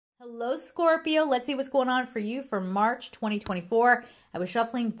Hello, Scorpio. Let's see what's going on for you for March 2024. I was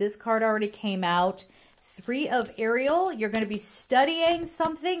shuffling. This card already came out. Three of Ariel. You're going to be studying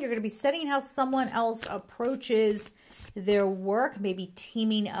something. You're going to be studying how someone else approaches their work, maybe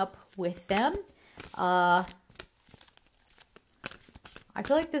teaming up with them. I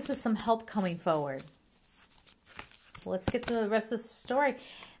feel like this is some help coming forward. Let's get to the rest of the story.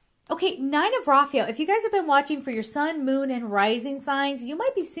 Okay, Nine of Raphael. If you guys have been watching for your sun, moon, and rising signs, you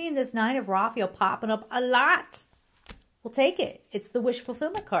might be seeing this Nine of Raphael popping up a lot. We'll take it. It's the wish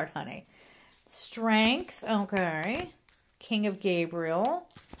fulfillment card, honey. Strength. Okay. King of Gabriel.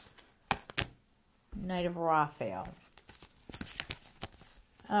 Knight of Raphael.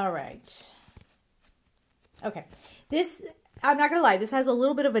 All right. Okay. This, I'm not going to lie, this has a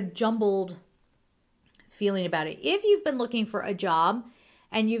little bit of a jumbled feeling about it. If you've been looking for a job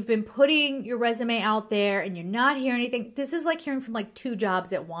and you've been putting your resume out there and you're not hearing anything, this is like hearing from like two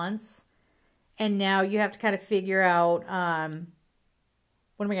jobs at once. And now you have to kind of figure out, what am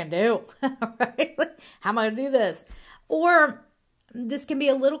I going to do? Right? How am I going to do this? Or this can be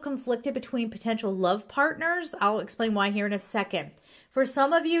a little conflicted between potential love partners. I'll explain why here in a second. For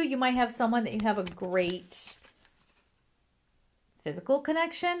some of you, you might have someone that you have a great physical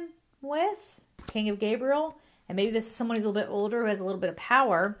connection with, King of Gabriel. And maybe this is someone who's a little bit older, who has a little bit of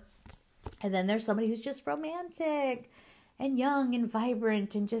power. And then there's somebody who's just romantic and young and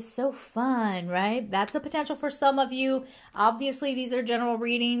vibrant and just so fun, right? That's a potential for some of you. Obviously, these are general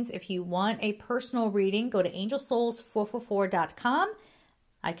readings. If you want a personal reading, go to angelsouls444.com.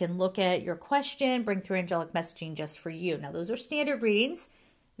 I can look at your question, bring through angelic messaging just for you. Now, those are standard readings.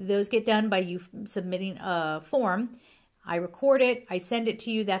 Those get done by you submitting a form. I record it. I send it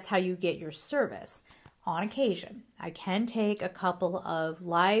to you. That's how you get your service. On occasion, I can take a couple of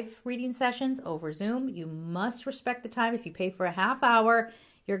live reading sessions over Zoom. You must respect the time. If you pay for a half hour,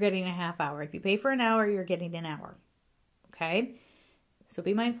 you're getting a half hour. If you pay for an hour, you're getting an hour. Okay? So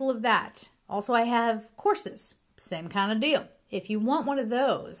be mindful of that. Also, I have courses. Same kind of deal. If you want one of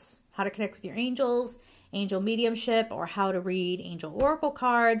those, how to connect with your angels, angel mediumship, or how to read angel oracle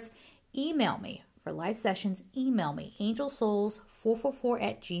cards, email me. For live sessions, email me,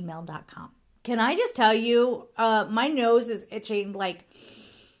 angelsouls444@gmail.com. Can I just tell you, my nose is itching like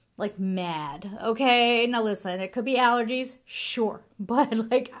mad, okay? Now listen, it could be allergies, sure.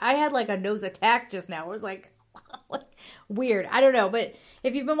 But like, I had like a nose attack just now. It was like weird. I don't know. But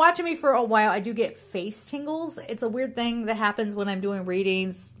if you've been watching me for a while, I do get face tingles. It's a weird thing that happens when I'm doing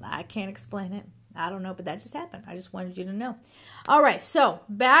readings. I can't explain it. I don't know, but that just happened. I just wanted you to know. All right, so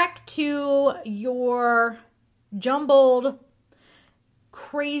back to your jumbled,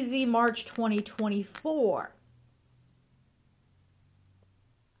 crazy March 2024.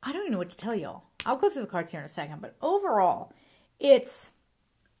 I don't even know what to tell y'all. I'll go through the cards here in a second, but overall, it's,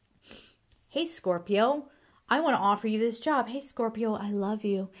 hey, Scorpio, I want to offer you this job. Hey, Scorpio, I love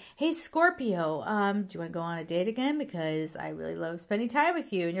you. Hey, Scorpio, do you want to go on a date again? Because I really love spending time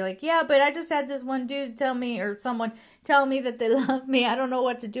with you. And you're like, yeah, but I just had this one dude tell me, or someone tell me that they love me. I don't know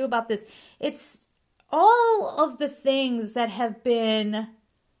what to do about this. It's all of the things that have been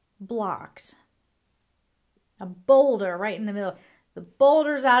blocked. A boulder right in the middle. The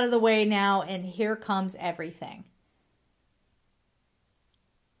boulder's out of the way now, and here comes everything.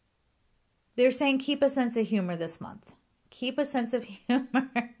 They're saying keep a sense of humor this month. Keep a sense of humor.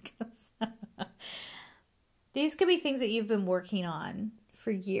 These could be things that you've been working on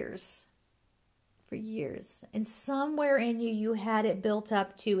for years. For years. And somewhere in you, you had it built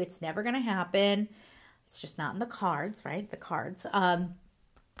up to it's never going to happen. It's just not in the cards, right? The cards.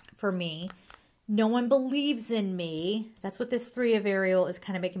 For me, no one believes in me. That's what this Three of Ariel is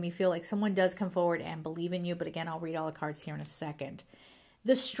kind of making me feel like. Someone does come forward and believe in you. But again, I'll read all the cards here in a second.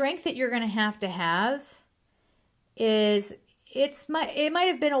 The strength that you're going to have is, it might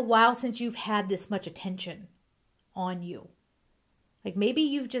have been a while since you've had this much attention on you. Like maybe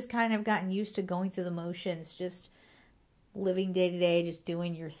you've just kind of gotten used to going through the motions, just living day to day, just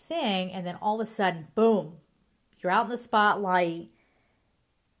doing your thing. And then all of a sudden, boom, you're out in the spotlight.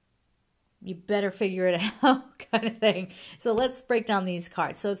 You better figure it out kind of thing. So let's break down these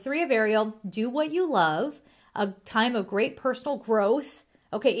cards. So Three of Ariel, do what you love. A time of great personal growth.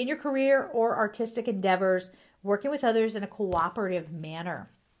 Okay, in your career or artistic endeavors, working with others in a cooperative manner.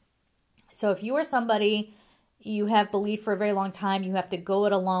 So if you are somebody, you have believed for a very long time, you have to go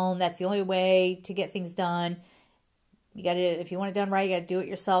it alone. That's the only way to get things done. You got to, if you want it done right, you got to do it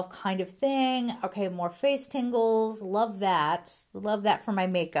yourself kind of thing. Okay, more face tingles. Love that. Love that for my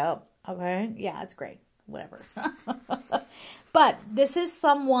makeup. Okay, yeah, it's great. Whatever. But this is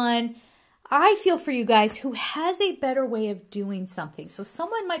someone, I feel for you guys who has a better way of doing something. So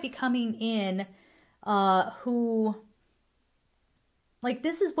someone might be coming in who, like,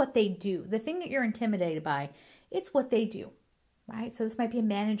 this is what they do. The thing that you're intimidated by, it's what they do, right? So this might be a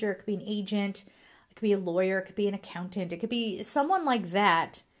manager, it could be an agent, it could be a lawyer, it could be an accountant, it could be someone like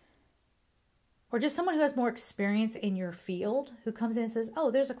that, or just someone who has more experience in your field who comes in and says, oh,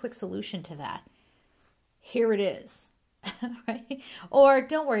 there's a quick solution to that. Here it is, right? Or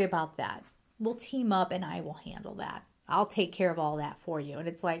don't worry about that. We'll team up and I will handle that. I'll take care of all that for you. And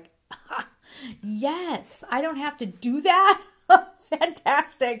it's like, yes, I don't have to do that.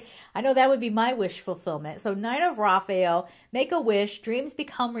 Fantastic. I know that would be my wish fulfillment. So Knight of Raphael, make a wish, dreams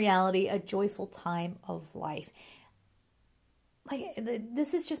become reality, a joyful time of life. Like,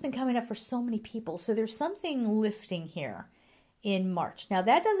 this has just been coming up for so many people. So there's something lifting here in March. Now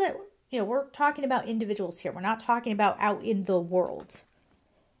that doesn't, we're talking about individuals here. We're not talking about out in the world.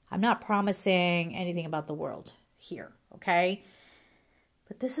 I'm not promising anything about the world here, okay?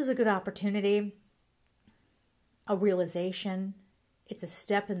 But this is a good opportunity, a realization. It's a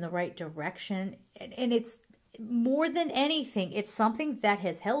step in the right direction. And it's more than anything, it's something that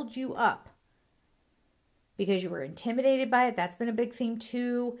has held you up because you were intimidated by it. That's been a big theme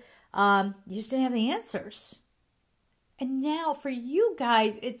too. You just didn't have the answers. And now for you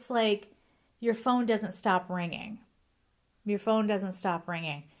guys, it's like your phone doesn't stop ringing. Your phone doesn't stop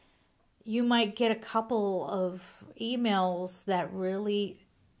ringing. You might get a couple of emails that really,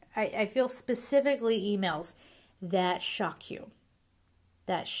 I feel specifically emails that shock you.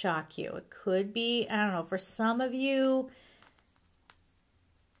 That shock you. It could be, I don't know, for some of you,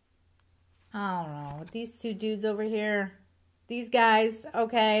 I don't know, these two dudes over here, these guys,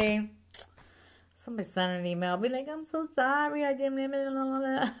 okay. Somebody sent an email, be like, I'm so sorry, I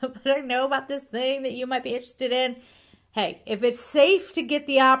didn't, but I know about this thing that you might be interested in. Hey, if it's safe to get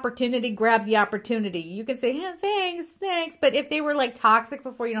the opportunity, grab the opportunity. You can say, yeah, thanks. But if they were like toxic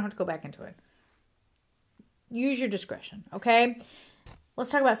before, you don't have to go back into it. Use your discretion, okay? Let's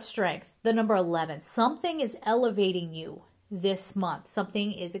talk about strength. The number 11. Something is elevating you this month.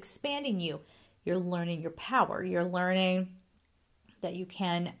 Something is expanding you. You're learning your power. You're learning that you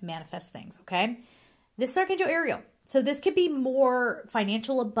can manifest things, okay? This is Archangel Ariel. So this could be more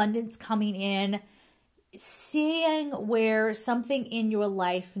financial abundance coming in. Seeing where something in your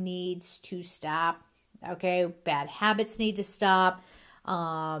life needs to stop, okay? Bad habits need to stop.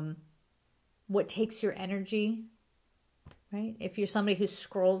 What takes your energy, right? If you're somebody who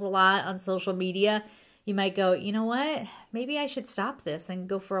scrolls a lot on social media, you might go, you know what? Maybe I should stop this and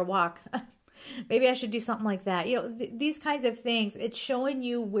go for a walk. Maybe I should do something like that. These kinds of things, it's showing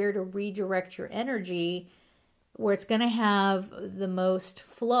you where to redirect your energy, where it's going to have the most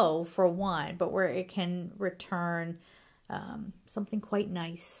flow for one, but where it can return something quite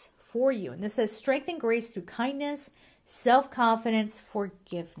nice for you. And this says strength and grace through kindness, self-confidence,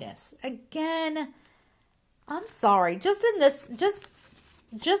 forgiveness. Again, I'm sorry. Just in this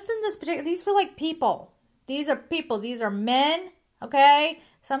particular, these feel like people. These are people. These are men. Okay.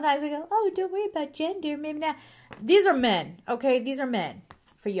 Sometimes we go, oh, don't worry about gender. Maybe not. These are men. Okay. These are men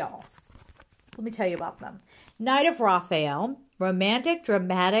for y'all. Let me tell you about them. Knight of Raphael, romantic,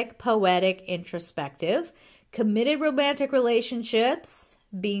 dramatic, poetic, introspective, committed romantic relationships,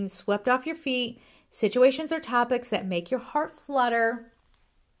 being swept off your feet, situations or topics that make your heart flutter.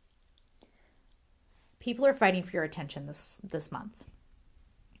 People are fighting for your attention this month.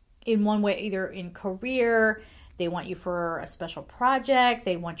 In one way, either in career, they want you for a special project,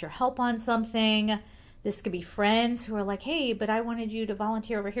 they want your help on something. This could be friends who are like, hey, but I wanted you to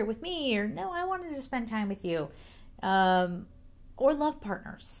volunteer over here with me, or no, I wanted to spend time with you. Or love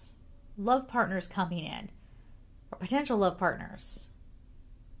partners. Love partners coming in. Or potential love partners.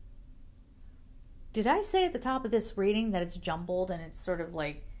 Did I say at the top of this reading that it's jumbled and it's sort of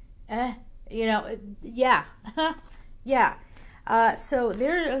like, yeah. Yeah. So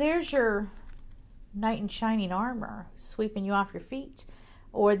there's your knight in shining armor sweeping you off your feet.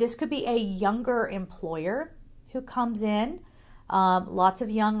 Or this could be a younger employer who comes in. Lots of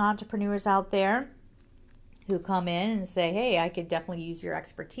young entrepreneurs out there who come in and say, hey, I could definitely use your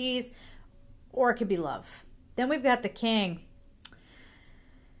expertise. Or it could be love. Then we've got the king.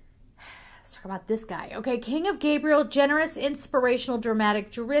 Let's talk about this guy. Okay, King of Gabriel, generous, inspirational,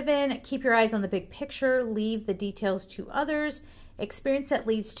 dramatic, driven. Keep your eyes on the big picture. Leave the details to others. Experience that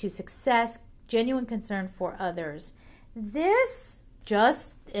leads to success. Genuine concern for others. This,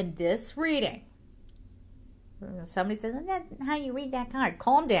 just in this reading, somebody says, that's not how you read that card.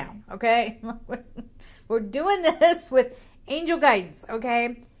 Calm down, okay? We're doing this with angel guidance,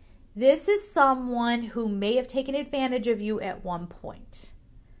 okay? This is someone who may have taken advantage of you at one point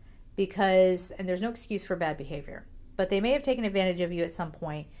and there's no excuse for bad behavior, but they may have taken advantage of you at some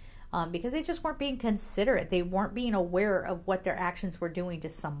point because they just weren't being considerate. They weren't being aware of what their actions were doing to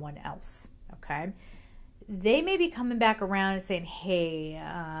someone else. Okay. They may be coming back around and saying, hey,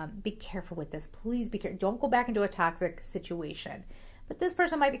 be careful with this. Please be careful. Don't go back into a toxic situation. But this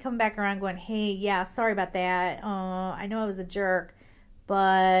person might be coming back around going, hey, yeah, sorry about that. I know I was a jerk,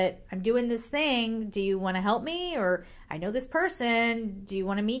 but I'm doing this thing. Do you want to help me? Or I know this person. Do you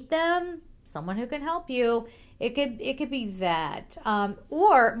want to meet them? Someone who can help you. It could be that.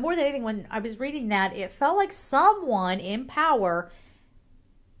 Or more than anything, when I was reading that, it felt like someone in power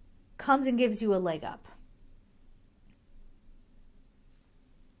comes and gives you a leg up.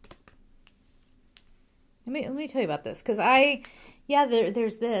 Let me tell you about this, because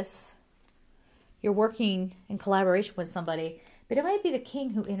there's this. You're working in collaboration with somebody, but it might be the king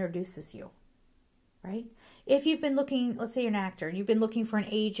who introduces you, right? If you've been looking, let's say you're an actor, and you've been looking for an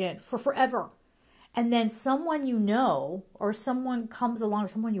agent for forever, and then someone you know, or someone comes along, or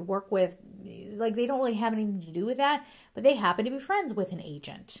someone you work with, like they don't really have anything to do with that, but they happen to be friends with an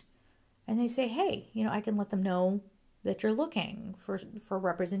agent. And they say, hey, I can let them know that you're looking for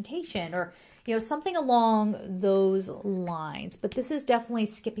representation, or something along those lines. But this is definitely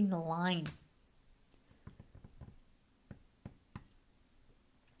skipping the line.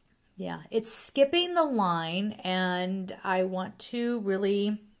 Yeah, it's skipping the line, and I want to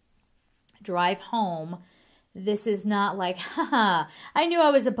really drive home. This is not like, haha, I knew I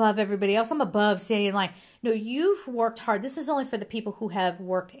was above everybody else. I'm above standing in line. No, you've worked hard. This is only for the people who have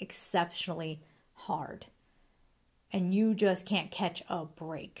worked exceptionally hard. And you just can't catch a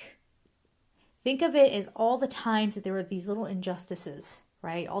break. Think of it as all the times that there were these little injustices,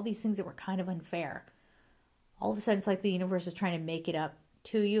 right? All these things that were kind of unfair. All of a sudden, it's like the universe is trying to make it up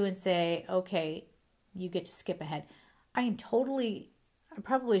to you and say, okay, you get to skip ahead. I probably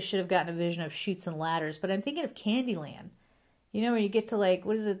should have gotten a vision of Chutes and Ladders, but I'm thinking of Candyland. When you get to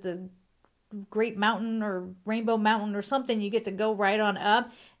what is it, the Great Mountain or Rainbow Mountain or something, you get to go right on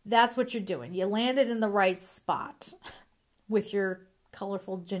up. That's what you're doing. You landed in the right spot with your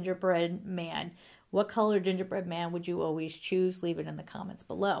colorful gingerbread man. What color gingerbread man would you always choose? Leave it in the comments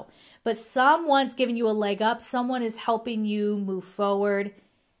below. But someone's giving you a leg up. Someone is helping you move forward.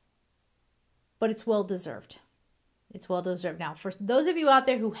 But it's well deserved. It's well deserved. Now, for those of you out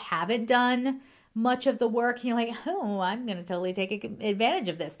there who haven't done much of the work, and you're like, oh, I'm going to totally take advantage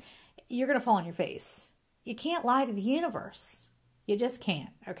of this. You're going to fall on your face. You can't lie to the universe. You just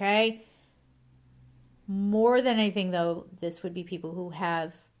can't, okay? More than anything, though, this would be people who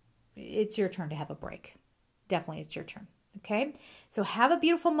it's your turn to have a break. Definitely, it's your turn, okay? So have a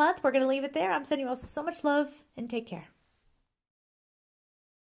beautiful month. We're going to leave it there. I'm sending you all so much love, and take care.